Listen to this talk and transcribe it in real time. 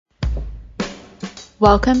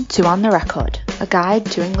Welcome to On the Record, a guide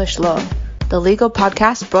to English law, the legal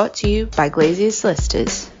podcast brought to you by Glazier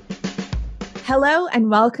Solicitors. Hello and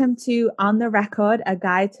welcome to On the Record, a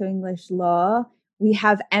guide to English law. We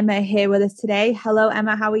have Emma here with us today. Hello,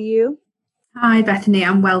 Emma. How are you? Hi, Bethany.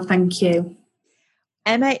 I'm well, thank you.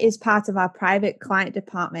 Emma is part of our private client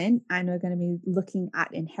department, and we're going to be looking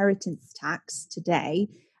at inheritance tax today.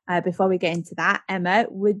 Before we get into that, Emma,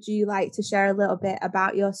 would you like to share a little bit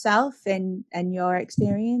about yourself and your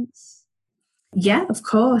experience? Yeah, of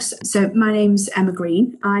course. So my name's Emma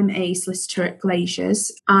Green. I'm a solicitor at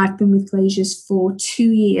Glaziers. I've been with Glaziers for 2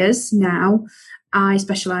 years now. I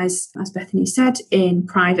specialise, as Bethany said, in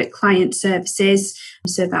private client services.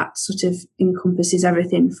 So that sort of encompasses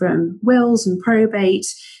everything from wills and probate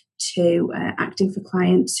to acting for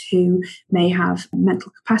clients who may have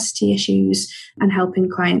mental capacity issues and helping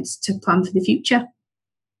clients to plan for the future.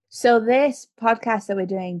 So this podcast that we're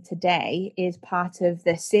doing today is part of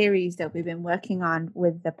the series that we've been working on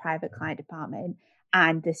with the private client department.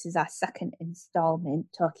 And this is our second installment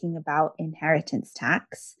talking about inheritance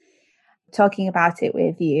tax. Talking about it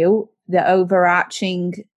with you, the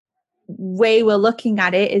overarching way we're looking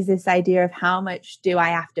at it is this idea of how much do I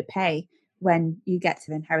have to pay when you get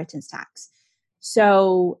to inheritance tax.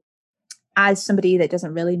 So as somebody that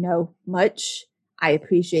doesn't really know much, I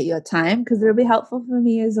appreciate your time because it'll be helpful for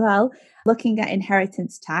me as well. Looking at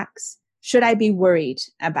inheritance tax, should I be worried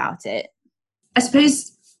about it? I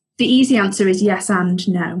suppose the easy answer is yes and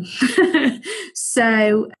no.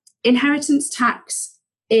 So inheritance tax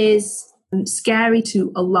is scary to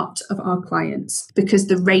a lot of our clients because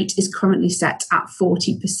the rate is currently set at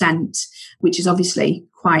 40%, which is obviously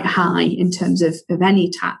quite high in terms of any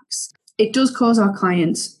tax. It does cause our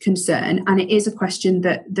clients concern, and it is a question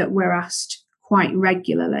that we're asked quite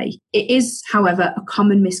regularly. It is, however, a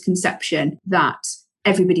common misconception that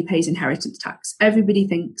everybody pays inheritance tax. Everybody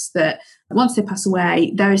thinks that once they pass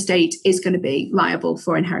away, their estate is going to be liable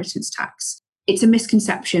for inheritance tax. It's a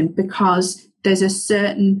misconception because there's a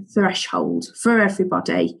certain threshold for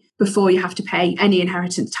everybody before you have to pay any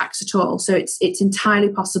inheritance tax at all. So it's entirely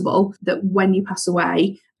possible that when you pass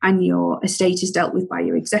away and your estate is dealt with by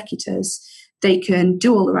your executors, they can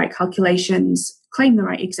do all the right calculations, claim the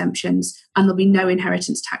right exemptions, and there'll be no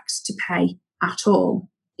inheritance tax to pay at all.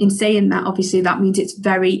 In saying that, obviously, that means it's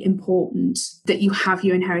very important that you have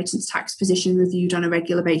your inheritance tax position reviewed on a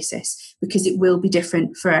regular basis because it will be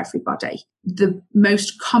different for everybody. The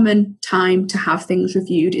most common time to have things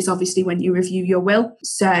reviewed is obviously when you review your will.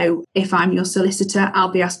 So if I'm your solicitor,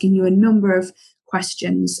 I'll be asking you a number of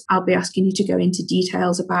questions. I'll be asking you to go into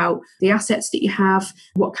details about the assets that you have,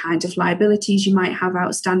 what kind of liabilities you might have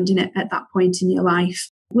outstanding at that point in your life.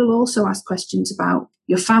 We'll also ask questions about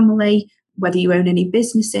your family, whether you own any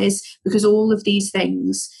businesses, because all of these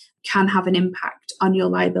things can have an impact on your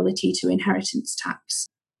liability to inheritance tax.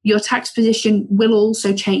 Your tax position will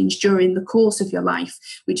also change during the course of your life,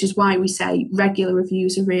 which is why we say regular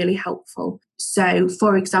reviews are really helpful. So,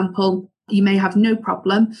 for example, you may have no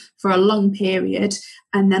problem for a long period,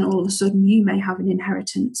 and then all of a sudden you may have an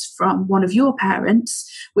inheritance from one of your parents,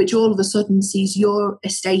 which all of a sudden sees your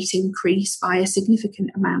estate increase by a significant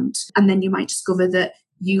amount. And then you might discover that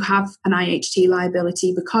you have an IHT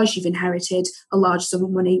liability because you've inherited a large sum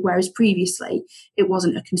of money, whereas previously it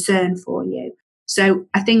wasn't a concern for you. So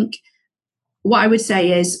I think what I would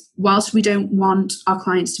say is, whilst we don't want our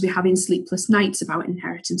clients to be having sleepless nights about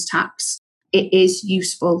inheritance tax, it is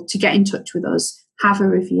useful to get in touch with us, have a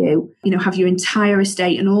review, have your entire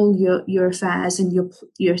estate and all your affairs and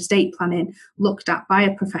your estate planning looked at by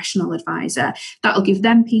a professional advisor. That'll give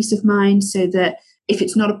them peace of mind so that if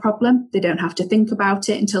it's not a problem, they don't have to think about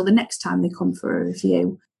it until the next time they come for a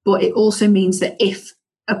review. But it also means that if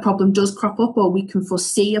a problem does crop up, or we can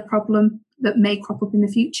foresee a problem that may crop up in the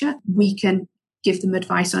future, we can give them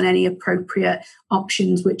advice on any appropriate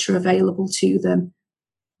options which are available to them.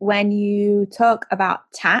 When you talk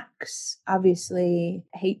about tax, obviously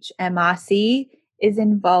HMRC is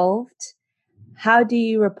involved. How do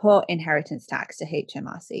you report inheritance tax to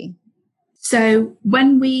HMRC? So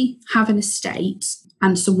when we have an estate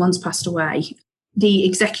and someone's passed away, the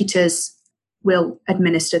executors will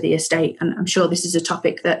administer the estate. And I'm sure this is a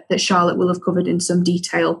topic that Charlotte will have covered in some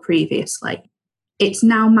detail previously. It's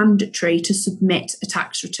now mandatory to submit a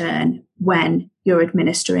tax return when you're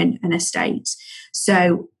administering an estate.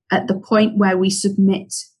 So at the point where we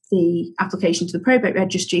submit the application to the probate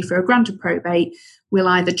registry for a grant of probate, we'll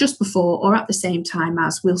either just before or at the same time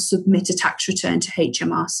as we'll submit a tax return to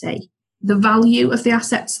HMRC. The value of the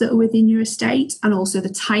assets that are within your estate and also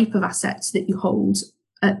the type of assets that you hold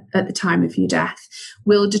at the time of your death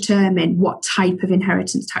will determine what type of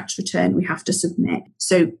inheritance tax return we have to submit.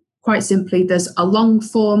 So quite simply, there's a long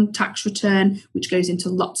form tax return, which goes into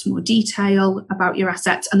lots more detail about your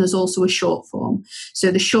assets, and there's also a short form.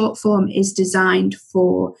 So the short form is designed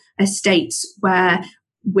for estates where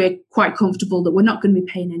we're quite comfortable that we're not going to be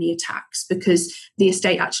paying any tax because the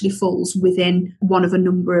estate actually falls within one of a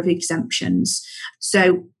number of exemptions.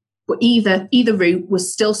 So either route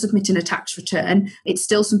was still submitting a tax return. It's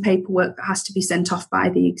still some paperwork that has to be sent off by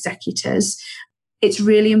the executors. It's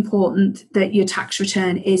really important that your tax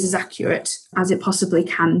return is as accurate as it possibly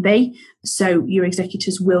can be. So your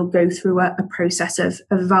executors will go through a process of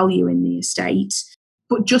valuing the estate.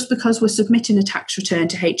 But just because we're submitting a tax return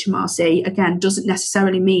to HMRC, again, doesn't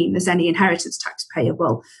necessarily mean there's any inheritance tax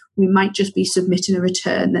payable. We might just be submitting a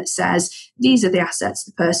return that says, these are the assets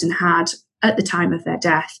the person had at the time of their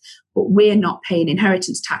death, but we're not paying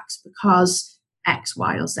inheritance tax because X,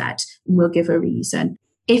 Y, or Z, and we'll give a reason.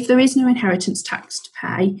 If there is no inheritance tax to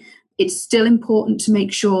pay, it's still important to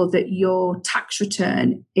make sure that your tax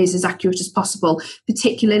return is as accurate as possible,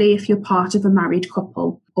 particularly if you're part of a married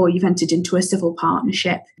couple or you've entered into a civil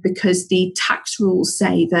partnership, because the tax rules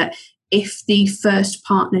say that if the first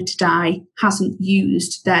partner to die hasn't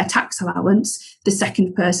used their tax allowance, the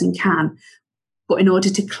second person can. But in order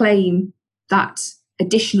to claim that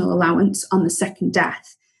additional allowance on the second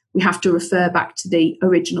death, we have to refer back to the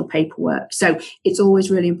original paperwork. So it's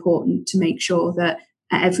always really important to make sure that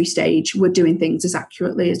at every stage we're doing things as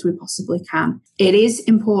accurately as we possibly can. It is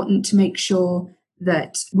important to make sure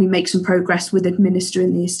that we make some progress with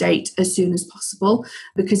administering the estate as soon as possible,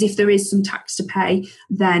 because if there is some tax to pay,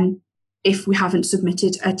 then if we haven't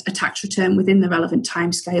submitted a tax return within the relevant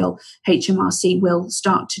timescale, HMRC will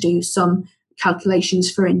start to do some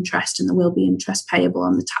calculations for interest, and there will be interest payable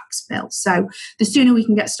on the tax bill. So the sooner we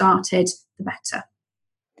can get started, the better.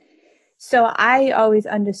 So I always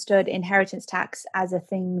understood inheritance tax as a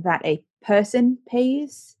thing that a person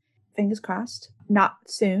pays, fingers crossed, not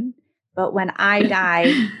soon, but when I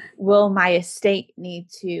die, will my estate need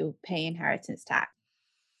to pay inheritance tax?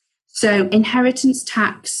 So inheritance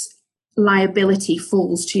tax liability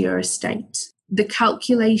falls to your estate. The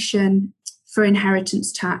calculation for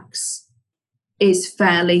inheritance tax is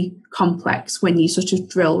fairly complex when you sort of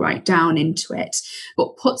drill right down into it.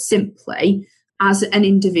 But put simply, as an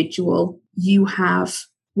individual, you have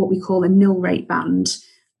what we call a nil rate band,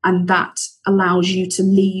 and that allows you to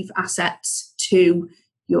leave assets to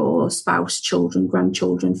your spouse, children,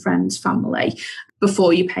 grandchildren, friends, family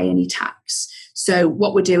before you pay any tax. So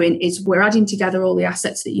what we're doing is we're adding together all the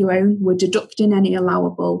assets that you own, we're deducting any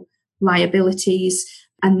allowable liabilities,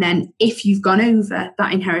 and then if you've gone over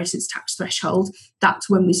that inheritance tax threshold, that's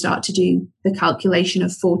when we start to do the calculation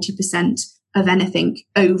of 40% of anything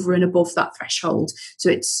over and above that threshold.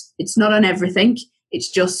 So it's not on everything.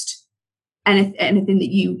 It's just anything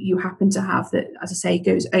that you happen to have that, as I say,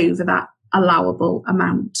 goes over that allowable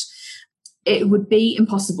amount. It would be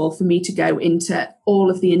impossible for me to go into all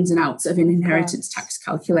of the ins and outs of an inheritance tax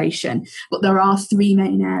calculation, but there are three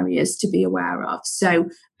main areas to be aware of. So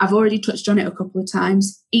I've already touched on it a couple of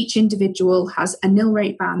times. Each individual has a nil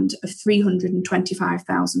rate band of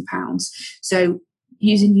 £325,000. So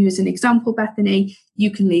using you as an example, Bethany, you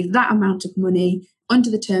can leave that amount of money under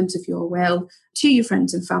the terms of your will to your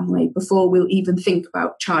friends and family before we'll even think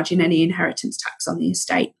about charging any inheritance tax on the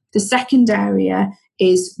estate. The second area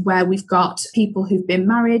is where we've got people who've been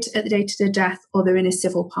married at the date of their death or they're in a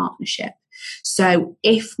civil partnership. So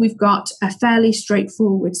if we've got a fairly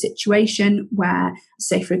straightforward situation where,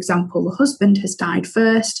 say, for example, the husband has died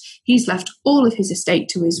first, he's left all of his estate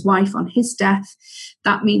to his wife on his death,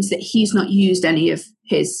 that means that he's not used any of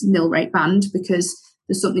his nil rate band because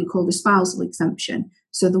there's something called the spousal exemption.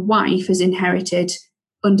 So the wife has inherited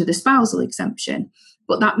under the spousal exemption,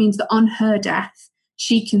 but that means that on her death,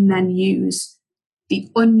 she can then use the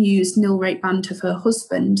unused nil rate band of her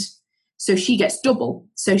husband. So she gets double.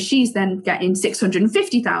 So she's then getting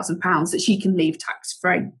 £650,000 that she can leave tax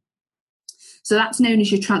free. So that's known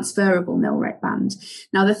as your transferable nil rate band.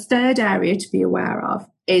 Now, the third area to be aware of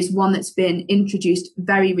is one that's been introduced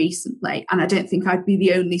very recently. And I don't think I'd be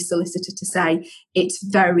the only solicitor to say it's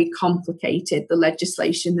very complicated, the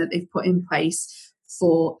legislation that they've put in place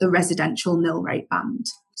for the residential nil rate band.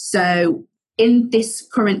 So in this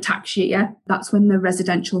current tax year, that's when the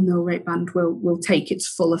residential nil rate band will take its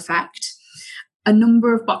full effect. A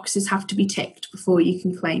number of boxes have to be ticked before you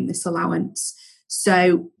can claim this allowance.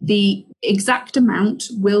 So the exact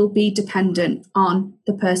amount will be dependent on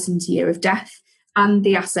the person's year of death and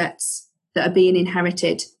the assets that are being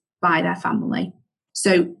inherited by their family.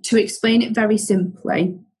 So to explain it very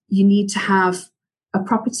simply, you need to have a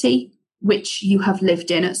property which you have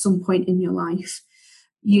lived in at some point in your life,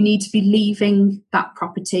 you need to be leaving that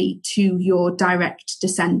property to your direct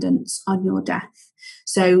descendants on your death.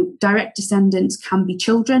 So direct descendants can be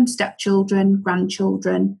children, stepchildren,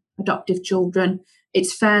 grandchildren, adoptive children.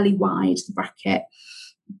 It's fairly wide, the bracket.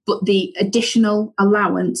 But the additional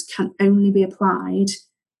allowance can only be applied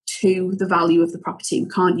to the value of the property. We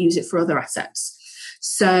can't use it for other assets.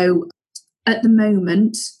 So at the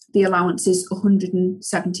moment, the allowance is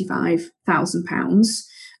 £175,000.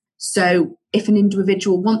 So if an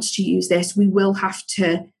individual wants to use this, we will have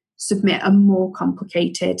to submit a more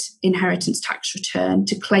complicated inheritance tax return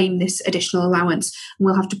to claim this additional allowance. And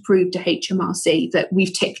we'll have to prove to HMRC that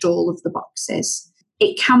we've ticked all of the boxes.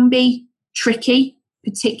 It can be tricky,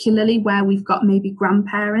 particularly where we've got maybe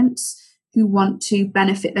grandparents who want to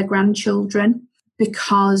benefit their grandchildren,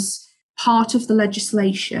 because part of the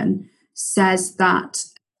legislation says that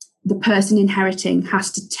the person inheriting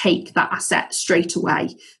has to take that asset straight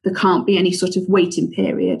away. There can't be any sort of waiting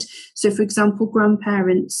period. So, for example,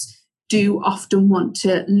 grandparents do often want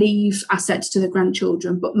to leave assets to the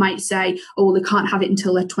grandchildren, but might say, oh, they can't have it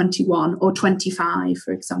until they're 21 or 25,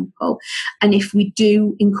 for example. And if we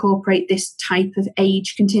do incorporate this type of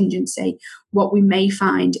age contingency, what we may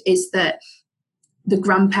find is that the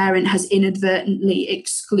grandparent has inadvertently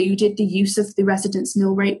excluded the use of the residence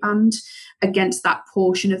nil rate band against that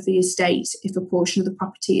portion of the estate if a portion of the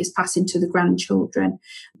property is passing to the grandchildren,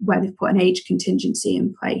 where they've put an age contingency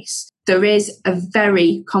in place. There is a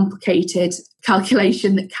very complicated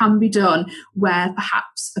calculation that can be done where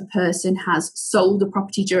perhaps a person has sold a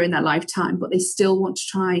property during their lifetime, but they still want to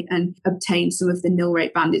try and obtain some of the nil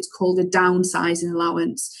rate band. It's called a downsizing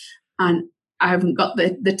allowance. And I haven't got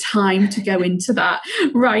the time to go into that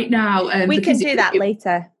right now. We can do that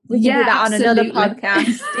later. We can do that on another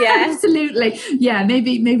podcast. Yeah, absolutely. Yeah,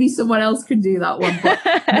 maybe someone else can do that one. But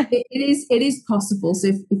it is possible. So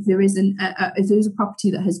if there is if there's a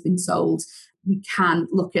property that has been sold, we can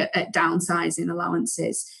look at downsizing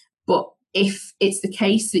allowances. But if it's the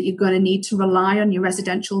case that you're going to need to rely on your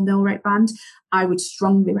residential nil rate band, I would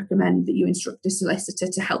strongly recommend that you instruct a solicitor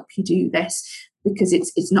to help you do this, because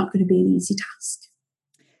it's not going to be an easy task.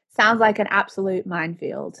 Sounds like an absolute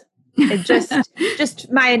minefield. It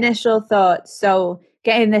just my initial thoughts. So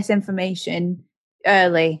getting this information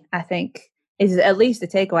early, I think, is at least the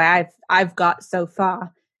takeaway I've got so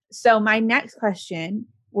far. So my next question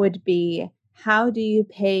would be, how do you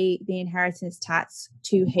pay the inheritance tax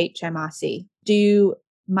to HMRC? Do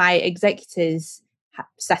my executors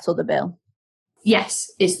settle the bill? Yes,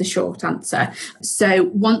 is the short answer. So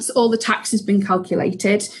once all the tax has been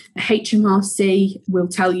calculated, HMRC will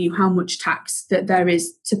tell you how much tax that there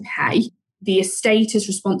is to pay. The estate is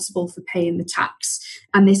responsible for paying the tax,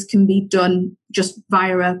 and this can be done just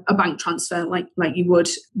via a bank transfer like you would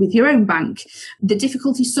with your own bank. The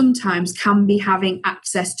difficulty sometimes can be having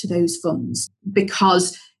access to those funds,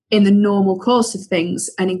 because in the normal course of things,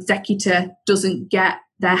 an executor doesn't get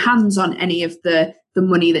their hands on any of the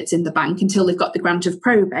money that's in the bank until they've got the grant of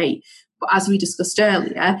probate. But as we discussed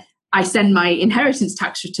earlier, I send my inheritance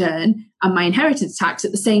tax return and my inheritance tax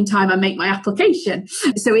at the same time I make my application.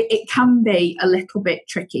 So it can be a little bit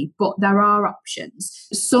tricky, but there are options.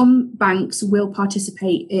 Some banks will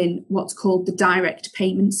participate in what's called the direct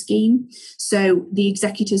payment scheme. So the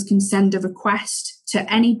executors can send a request to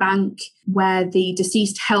any bank where the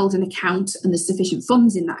deceased held an account and there's sufficient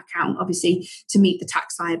funds in that account, obviously, to meet the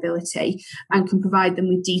tax liability, and can provide them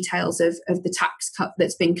with details of the tax cut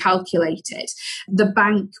that's been calculated. The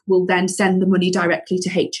bank will then send the money directly to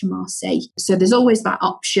HMRC. So there's always that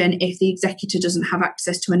option if the executor doesn't have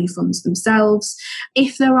access to any funds themselves.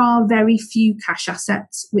 If there are very few cash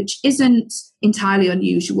assets, which isn't entirely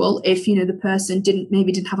unusual, if the person didn't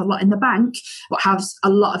have a lot in the bank but has a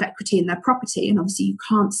lot of equity in their property, and obviously you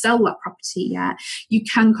can't sell that property yet, you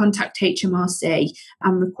can contact HMRC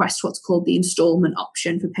and request what's called the instalment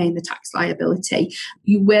option for paying the tax liability.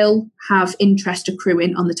 You will have interest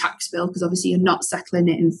accruing on the tax bill because obviously you're not settling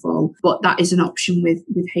it in full, but that is an option with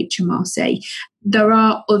HMRC. There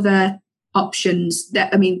are other options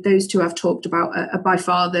that, those two I've talked about are by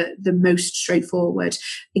far the most straightforward.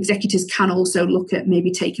 Executors can also look at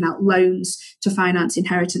maybe taking out loans to finance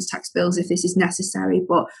inheritance tax bills if this is necessary,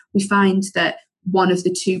 but we find that one of the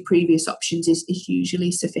two previous options is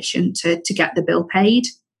usually sufficient to get the bill paid.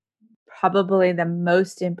 Probably the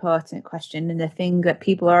most important question, and the thing that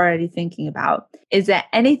people are already thinking about, is there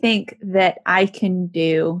anything that I can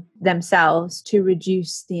do themselves to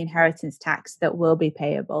reduce the inheritance tax that will be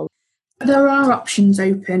payable? There are options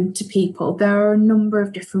open to people. There are a number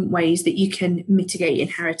of different ways that you can mitigate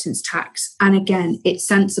inheritance tax. And again, it's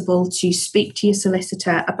sensible to speak to your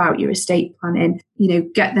solicitor about your estate planning.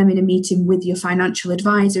 Get them in a meeting with your financial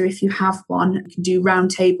advisor if you have one. You can do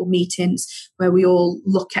roundtable meetings where we all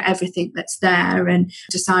look at everything that's there and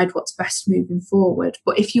decide what's best moving forward.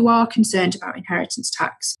 But if you are concerned about inheritance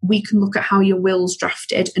tax, we can look at how your will's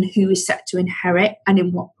drafted and who is set to inherit and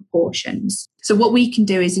in what proportions. So what we can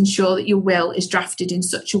do is ensure that your will is drafted in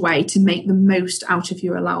such a way to make the most out of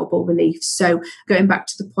your allowable relief. So going back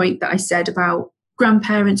to the point that I said about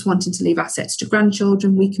grandparents wanting to leave assets to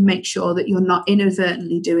grandchildren, we can make sure that you're not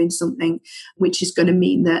inadvertently doing something which is going to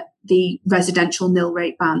mean that the residential nil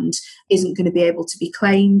rate band isn't going to be able to be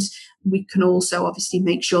claimed. We can also obviously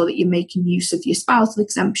make sure that you're making use of your spousal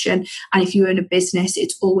exemption. And if you own a business,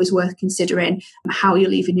 it's always worth considering how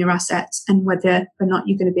you're leaving your assets and whether or not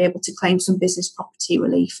you're going to be able to claim some business property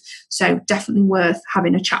relief. So definitely worth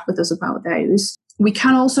having a chat with us about those. We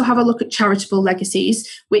can also have a look at charitable legacies,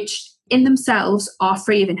 which in themselves are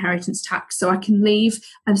free of inheritance tax. So I can leave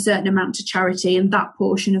a certain amount to charity and that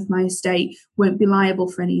portion of my estate won't be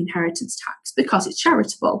liable for any inheritance tax because it's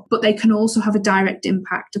charitable. But they can also have a direct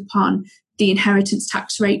impact upon the inheritance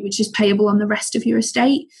tax rate, which is payable on the rest of your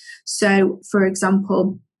estate. So, for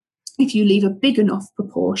example, if you leave a big enough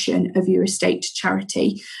proportion of your estate to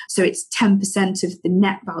charity, so it's 10% of the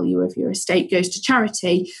net value of your estate goes to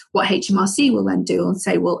charity, what HMRC will then do and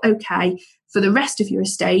say, well, okay, for the rest of your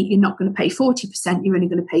estate, you're not going to pay 40%, you're only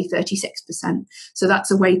going to pay 36%. So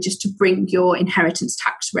that's a way just to bring your inheritance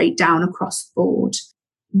tax rate down across the board.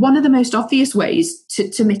 One of the most obvious ways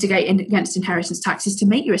to mitigate against inheritance tax is to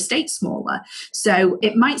make your estate smaller. So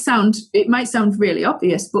it might sound really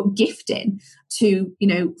obvious, but gifting to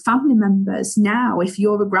family members now, if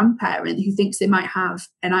you're a grandparent who thinks they might have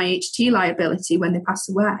an IHT liability when they pass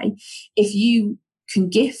away, if you can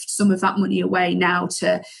gift some of that money away now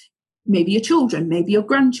to maybe your children, maybe your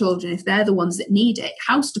grandchildren, if they're the ones that need it,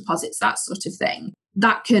 house deposits, that sort of thing,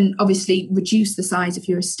 that can obviously reduce the size of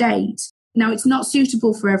your estate. Now, it's not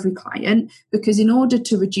suitable for every client because in order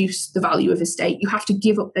to reduce the value of estate, you have to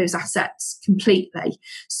give up those assets completely.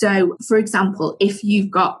 So, for example, if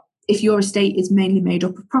your estate is mainly made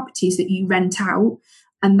up of properties that you rent out,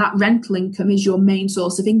 and that rental income is your main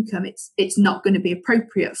source of income, it's not going to be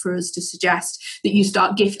appropriate for us to suggest that you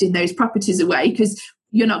start gifting those properties away because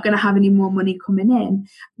you're not going to have any more money coming in.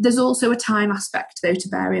 There's also a time aspect, though, to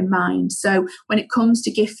bear in mind. So when it comes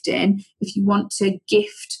to gifting, if you want to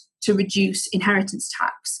gift to reduce inheritance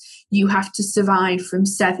tax, you have to survive from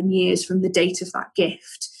 7 years from the date of that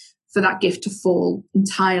gift for that gift to fall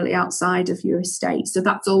entirely outside of your estate. So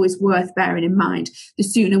that's always worth bearing in mind. The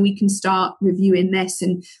sooner we can start reviewing this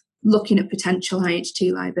and looking at potential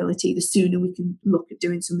IHT liability, the sooner we can look at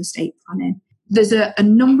doing some estate planning. There's a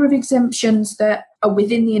number of exemptions that are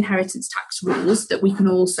within the inheritance tax rules that we can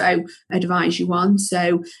also advise you on.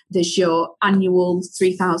 So there's your annual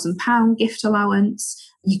 £3,000 gift allowance.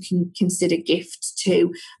 You can consider gifts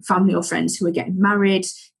to family or friends who are getting married,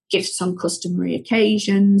 gifts on customary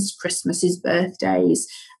occasions, Christmases, birthdays.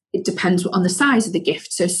 It depends on the size of the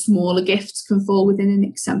gift. So smaller gifts can fall within an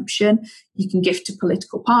exemption. You can gift to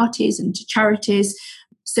political parties and to charities.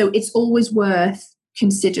 So it's always worth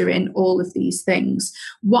considering all of these things.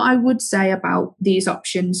 What I would say about these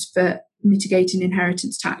options for mitigating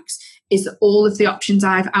inheritance tax is that all of the options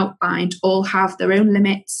I've outlined all have their own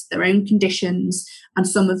limits, their own conditions, and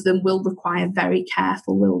some of them will require very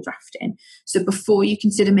careful will drafting. So before you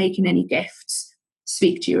consider making any gifts,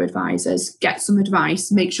 speak to your advisors, get some advice,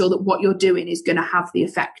 make sure that what you're doing is going to have the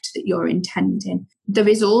effect that you're intending. There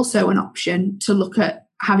is also an option to look at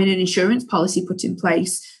having an insurance policy put in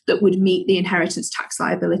place that would meet the inheritance tax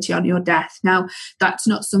liability on your death. Now, that's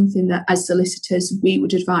not something that as solicitors we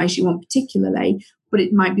would advise you on particularly, but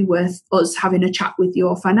it might be worth us having a chat with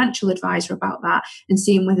your financial advisor about that and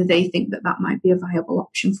seeing whether they think that that might be a viable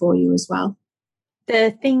option for you as well.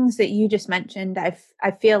 The things that you just mentioned,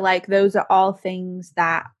 I feel like those are all things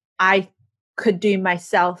that I could do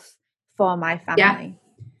myself for my family. Yeah,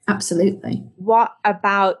 absolutely. What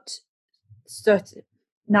about sort of,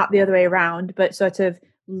 not the other way around, but sort of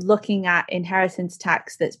looking at inheritance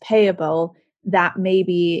tax that's payable, that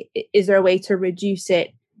maybe, is there a way to reduce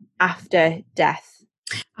it after death?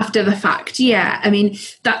 After the fact, yeah. I mean,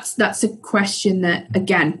 that's a question that,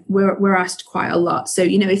 again, we're asked quite a lot. So,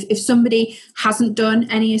 if somebody hasn't done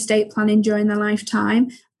any estate planning during their lifetime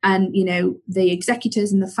and, the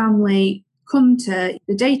executors and the family come to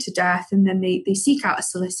the date of death and then they seek out a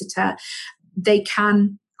solicitor, they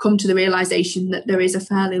can come to the realisation that there is a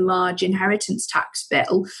fairly large inheritance tax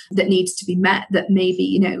bill that needs to be met, that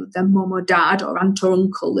maybe, their mum or dad or aunt or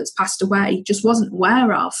uncle that's passed away just wasn't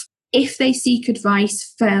aware of. If they seek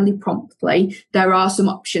advice fairly promptly, there are some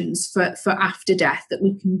options for after death that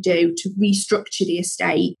we can do to restructure the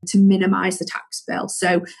estate to minimise the tax bill.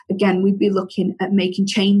 So again, we'd be looking at making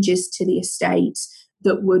changes to the estate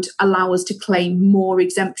that would allow us to claim more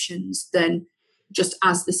exemptions than just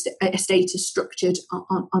as the estate is structured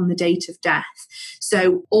on the date of death.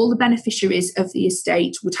 So all the beneficiaries of the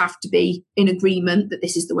estate would have to be in agreement that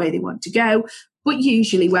this is the way they want to go. But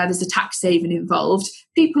usually where there's a tax saving involved,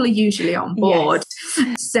 people are usually on board.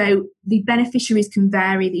 Yes. So the beneficiaries can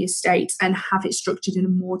vary the estate and have it structured in a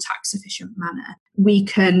more tax efficient manner. We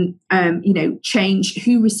can, change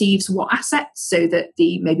who receives what assets so that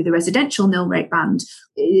maybe the residential nil rate band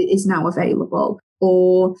is now available.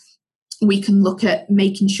 Or we can look at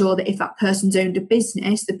making sure that if that person's owned a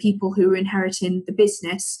business, the people who are inheriting the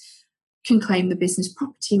business can claim the business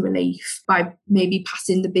property relief by maybe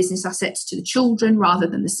passing the business assets to the children rather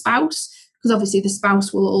than the spouse, because obviously the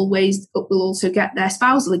spouse will also get their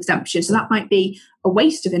spousal exemption. So that might be a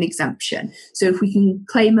waste of an exemption. So if we can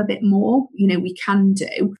claim a bit more, we can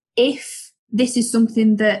do. If this is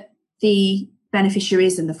something that the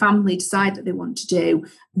beneficiaries and the family decide that they want to do,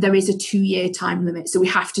 there is a 2-year time limit. So we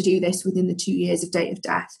have to do this within the 2 years of date of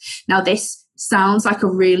death. Now, this sounds like a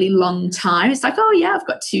really long time. It's like, oh yeah, I've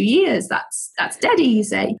got 2 years. That's dead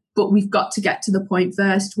easy. But we've got to get to the point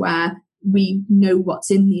first where we know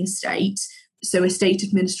what's in the estate. So estate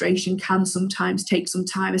administration can sometimes take some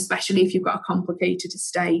time, especially if you've got a complicated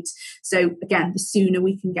estate. So again, the sooner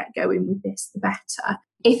we can get going with this, the better.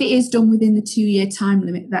 If it is done within the 2-year time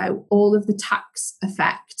limit, though, all of the tax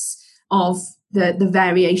effects of the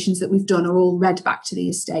variations that we've done are all read back to the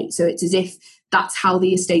estate. So it's as if that's how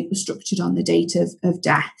the estate was structured on the date of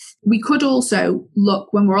death. We could also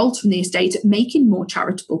look, when we're altering the estate, at making more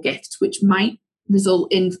charitable gifts, which might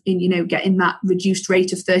result in getting that reduced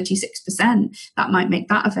rate of 36%. That might make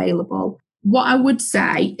that available. What I would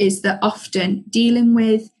say is that often dealing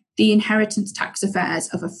with the inheritance tax affairs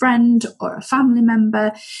of a friend or a family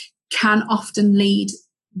member can often lead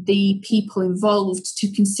the people involved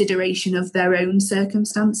to consideration of their own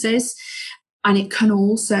circumstances. And it can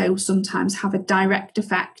also sometimes have a direct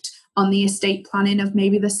effect on the estate planning of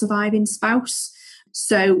maybe the surviving spouse.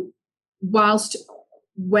 So whilst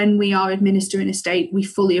when we are administering estate, we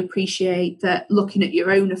fully appreciate that looking at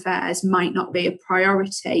your own affairs might not be a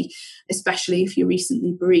priority, especially if you're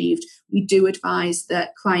recently bereaved. We do advise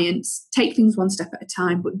that clients take things one step at a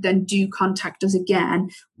time, but then do contact us again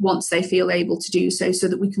once they feel able to do so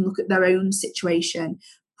that we can look at their own situation,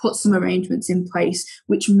 put some arrangements in place,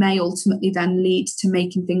 which may ultimately then lead to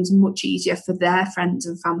making things much easier for their friends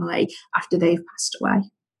and family after they've passed away.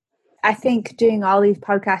 I think doing all these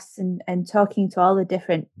podcasts and talking to all the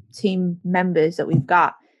different team members that we've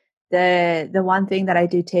got, the one thing that I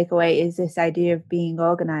do take away is this idea of being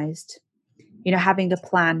organized, having a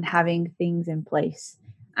plan, having things in place.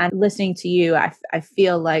 And listening to you, I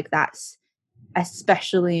feel like that's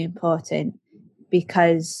especially important,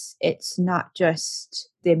 because it's not just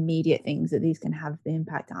the immediate things that these can have the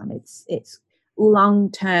impact on. It's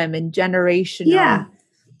long-term and generational. Yeah,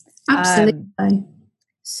 absolutely.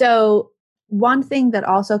 So one thing that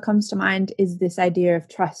also comes to mind is this idea of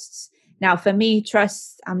trusts. Now, for me,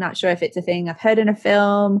 trusts, I'm not sure if it's a thing I've heard in a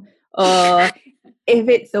film or if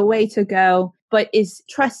it's the way to go, but is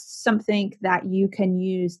trust something that you can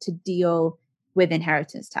use to deal with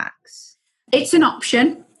inheritance tax? It's an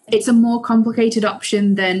option. It's a more complicated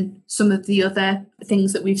option than some of the other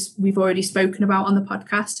things that we've already spoken about on the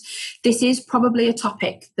podcast. This is probably a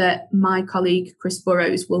topic that my colleague Chris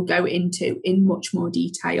Burrows will go into in much more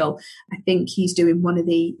detail. I think he's doing one of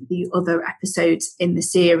the other episodes in the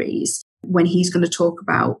series when he's going to talk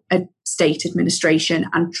about estate administration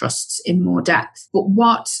and trusts in more depth. But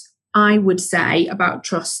what I would say about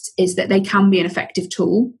trusts is that they can be an effective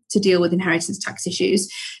tool to deal with inheritance tax issues.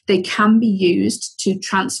 They can be used to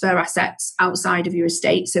transfer assets outside of your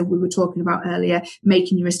estate. So we were talking about earlier,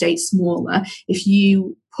 making your estate smaller. If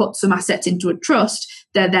you put some assets into a trust,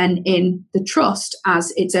 they're then in the trust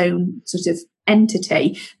as its own sort of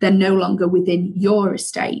entity. They're no longer within your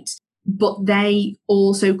estate. But they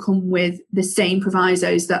also come with the same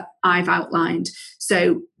provisos that I've outlined.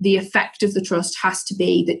 So the effect of the trust has to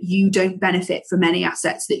be that you don't benefit from any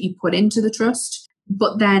assets that you put into the trust.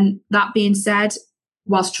 But then that being said,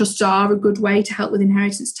 whilst trusts are a good way to help with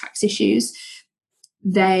inheritance tax issues,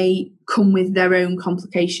 they come with their own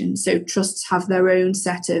complications. So trusts have their own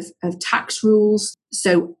set of tax rules.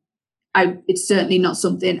 So it's certainly not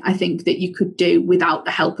something I think that you could do without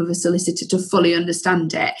the help of a solicitor to fully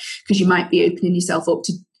understand it, because you might be opening yourself up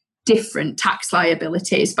to different tax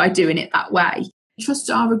liabilities by doing it that way. Trusts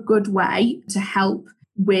are a good way to help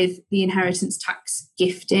with the inheritance tax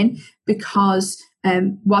gifting, because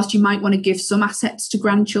whilst you might want to give some assets to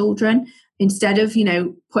grandchildren, instead of,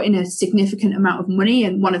 putting a significant amount of money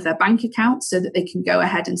in one of their bank accounts so that they can go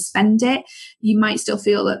ahead and spend it, you might still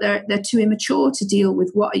feel that they're too immature to deal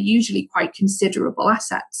with what are usually quite considerable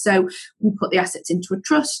assets. So we put the assets into a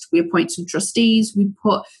trust, we appoint some trustees, we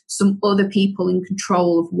put some other people in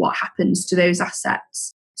control of what happens to those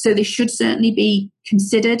assets. So they should certainly be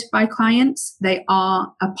considered by clients. They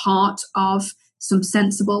are a part of some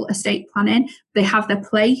sensible estate planning. They have their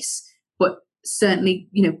place, but certainly,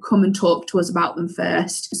 come and talk to us about them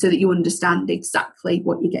first so that you understand exactly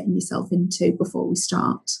what you're getting yourself into before we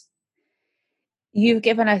start. You've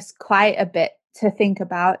given us quite a bit to think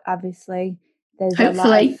about, obviously. There's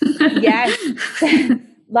hopefully.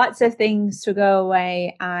 Lots of things to go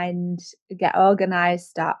away and get organized,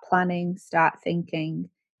 start planning, start thinking.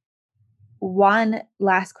 One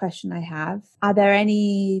last question I have. Are there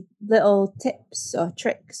any little tips or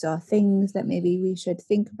tricks or things that maybe we should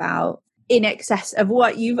think about in excess of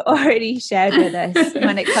what you've already shared with us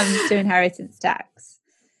when it comes to inheritance tax?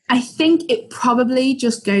 I think it probably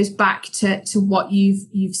just goes back to what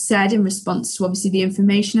you've said in response to obviously the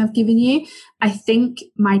information I've given you. I think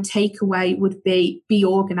my takeaway would be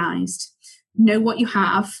organised. Know what you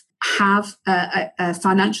have a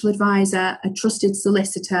financial advisor, a trusted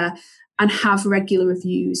solicitor, and have regular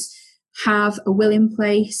reviews. Have a will in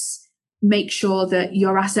place. Make sure that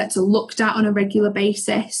your assets are looked at on a regular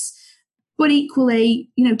basis. But equally,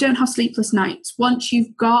 don't have sleepless nights. Once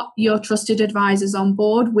you've got your trusted advisors on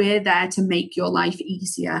board, we're there to make your life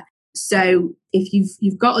easier. So if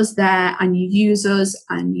you've got us there and you use us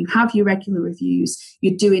and you have your regular reviews,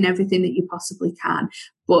 you're doing everything that you possibly can.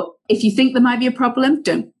 But if you think there might be a problem,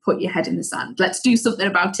 don't put your head in the sand. Let's do something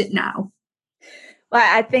about it now.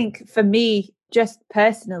 Well, I think for me, just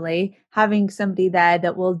personally, having somebody there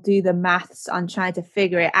that will do the maths on trying to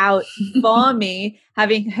figure it out for me,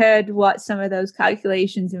 having heard what some of those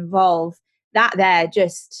calculations involve,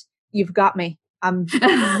 you've got me.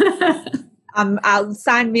 I'll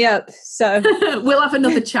sign me up. So we'll have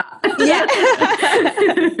another chat. Yeah.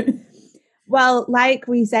 Well, like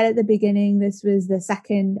we said at the beginning, this was the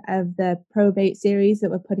second of the probate series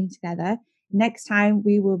that we're putting together. Next time,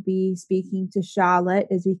 we will be speaking to Charlotte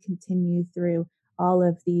as we continue through all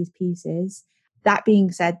of these pieces. That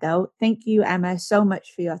being said, though, thank you, Emma, so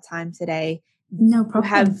much for your time today. No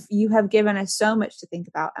problem. You have given us so much to think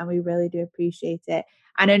about, and we really do appreciate it.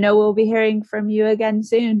 And I know we'll be hearing from you again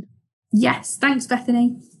soon. Yes, thanks,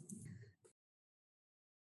 Bethany.